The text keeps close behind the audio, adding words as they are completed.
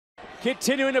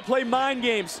Continuing to play mind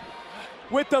games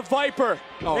with the Viper.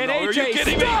 Oh, and no, are you AJ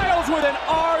kidding me? Styles with an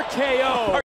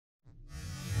RKO.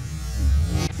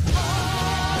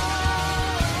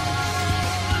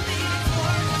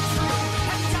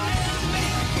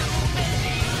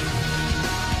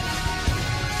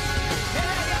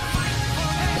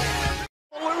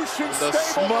 The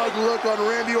smug look on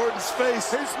Randy Orton's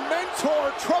face. His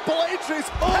mentor, Triple H's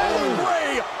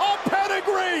pedigree, a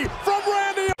pedigree from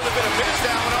Randy. A bit of Miz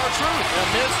down in R-Truth. And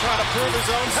Miz trying to prove his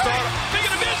own star.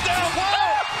 Speaking of Miz down,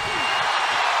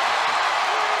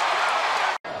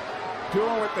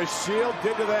 Doing what the Shield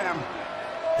did to them.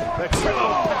 The triple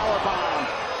powerbomb.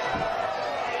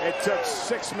 It took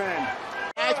 6 men.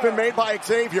 That's been made by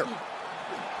Xavier.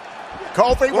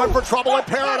 Kofi went for Trouble in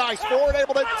Paradise. Ford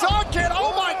able to dunk it.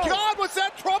 Oh my God, was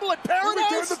that Trouble in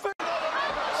Paradise?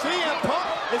 CM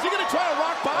Punk, is he going to try to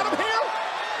rock bottom here?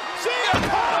 CM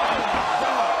Punk!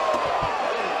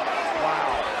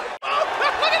 Wow. Oh,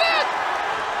 look at that!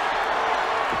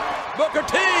 Booker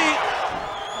T.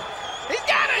 He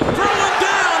got it! Throwing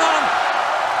down on.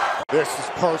 This is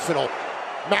personal.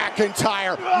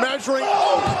 McIntyre measuring.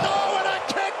 Oh, and a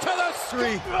kick to the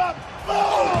street.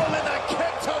 Oh, and a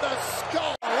kick to the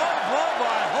skull. A low blow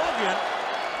by Hogan.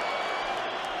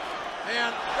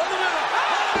 And look at it.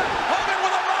 Hogan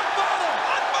with a rock bottom.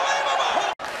 Unbelievable.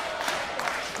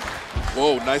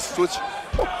 Whoa, nice switch.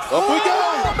 Up we go.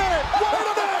 Wait a minute.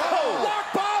 Rock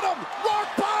bottom. Rock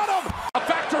bottom. A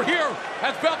factor here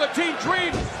as Velveteen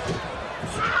Dream.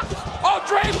 Oh,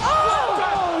 Dream.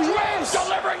 Oh, yes.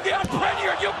 Delivering the unpretty.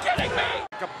 Are you kidding me?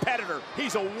 Competitor.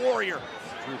 He's a warrior.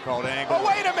 Drew called angle. Oh,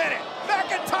 wait a minute.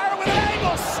 McIntyre with an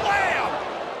angle slam.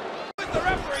 With the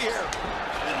referee here.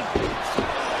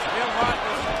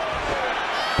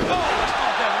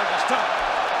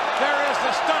 There is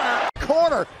the stunner.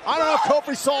 Corner. I don't know if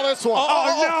Kofi saw this one.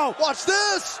 Oh, no. Watch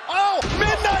this. Oh,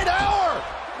 midnight hour.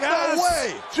 Yes. No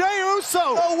way. Jey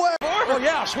Uso. No way. Oh,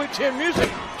 yeah, Sweet Chin Music.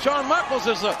 Shawn Michaels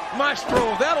is the maestro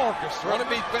of that orchestra. Want to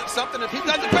be something if he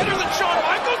does it better than Shawn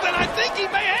Michaels, then I think he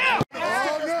may have.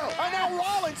 Oh, no. And now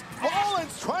Rollins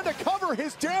trying to cover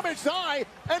his damaged eye.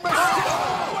 And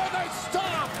Mysterio, and they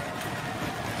stop.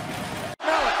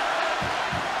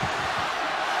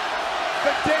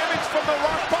 The damage from the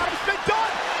rock bottom's been done.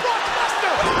 Brock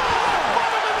Lesnar.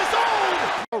 Bottom in his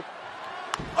own.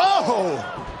 Oh.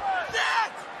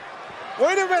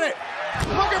 Wait a minute.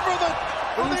 Looking for the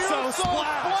Uso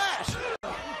splash.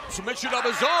 Submission of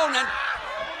his own and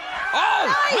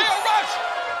Leo Rush.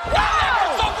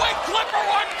 It's a wing clipper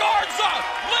on Garza.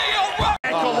 Leo Rush.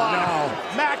 ankle lock.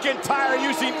 McIntyre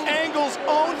using Angle's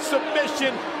own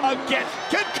submission against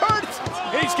Kurt.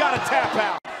 He's got to tap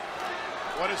out.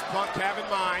 What does Punk have in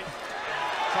mind?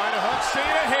 Trying to hook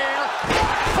Cena here.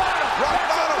 Rock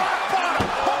bottom.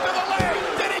 Hook to the leg.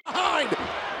 Did he behind?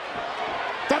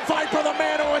 The Viper, the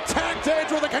man who attacked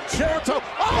Edge with a concerto.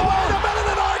 Oh, wait a minute,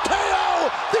 an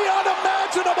RKO! The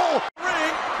unimaginable!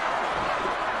 Ring.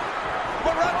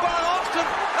 But right by Austin.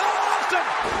 Austin.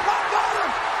 Rock bottom.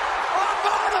 Rock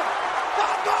bottom.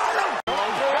 Rock bottom.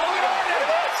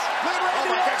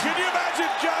 Can you imagine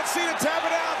John Cena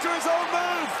tapping out to his own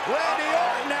move? Randy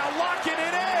Orton now locking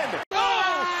it in.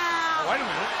 Wait a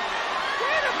minute.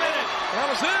 Wait a minute. What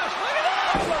was this? Look at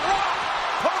that. The Rock.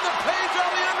 Pulling the page out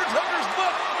of the Undertaker's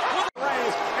book.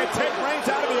 Reigns, and take Reigns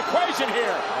out of the equation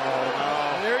here. Oh,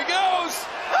 no. There he goes.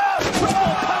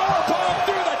 Triple powerbomb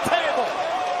through the table.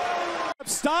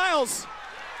 Styles.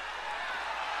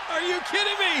 Are you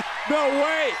kidding me? No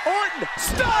way. Orton.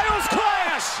 Styles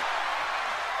clash.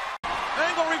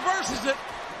 Angle reverses it.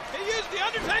 He used the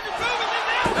Undertaker move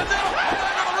and then into the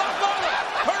rock bottom.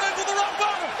 Turn into the rock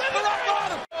bottom. The rock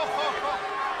bottom.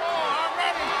 I'm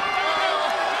ready.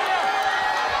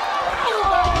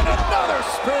 Oh, and another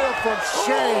spear from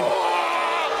Shane.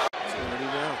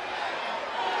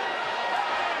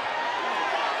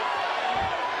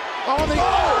 Oh, the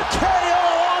RKO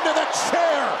onto the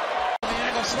chair. The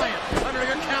angle slam.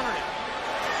 Undertaker countered it.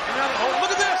 And now,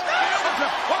 look at this.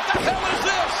 What the hell is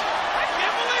this? I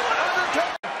can't believe what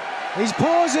Undertaker. He's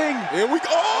pausing. Here we go.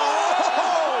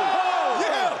 Oh!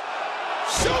 Yeah.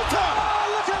 Showtime. Oh,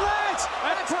 look at that.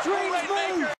 That's Dream's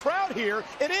move. Crowd here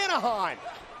in Anaheim.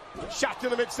 Shot to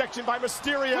the midsection by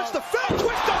Mysterio. Twist of fate.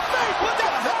 Twist of fate. Look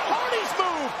at Matt Hardy's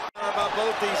move. About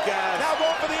both these guys. Now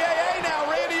going for the AA now.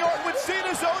 Randy Orton with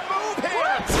Cena's own move here.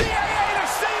 CAA to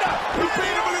Cena. He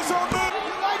beat him with his own move.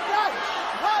 You like that?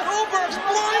 Goldberg's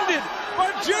blinded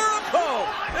by Jericho.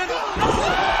 And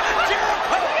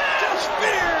Jericho just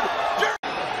speared.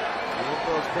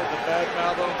 Jericho's putting the bad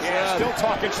mouth on his head. Still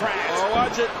talking trash. Oh,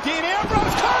 watch it. Dean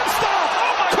Ambrose, curb stop.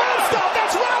 Oh, my God. Curb stop.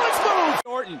 That's Rollins' move.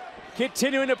 Orton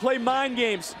continuing to play mind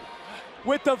games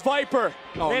with the Viper.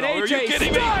 Oh, and no, are you AJ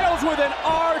kidding me? Styles with an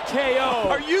RKO.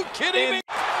 Are you kidding me?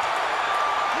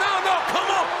 No,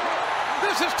 come on.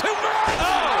 This is too much.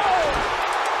 Oh.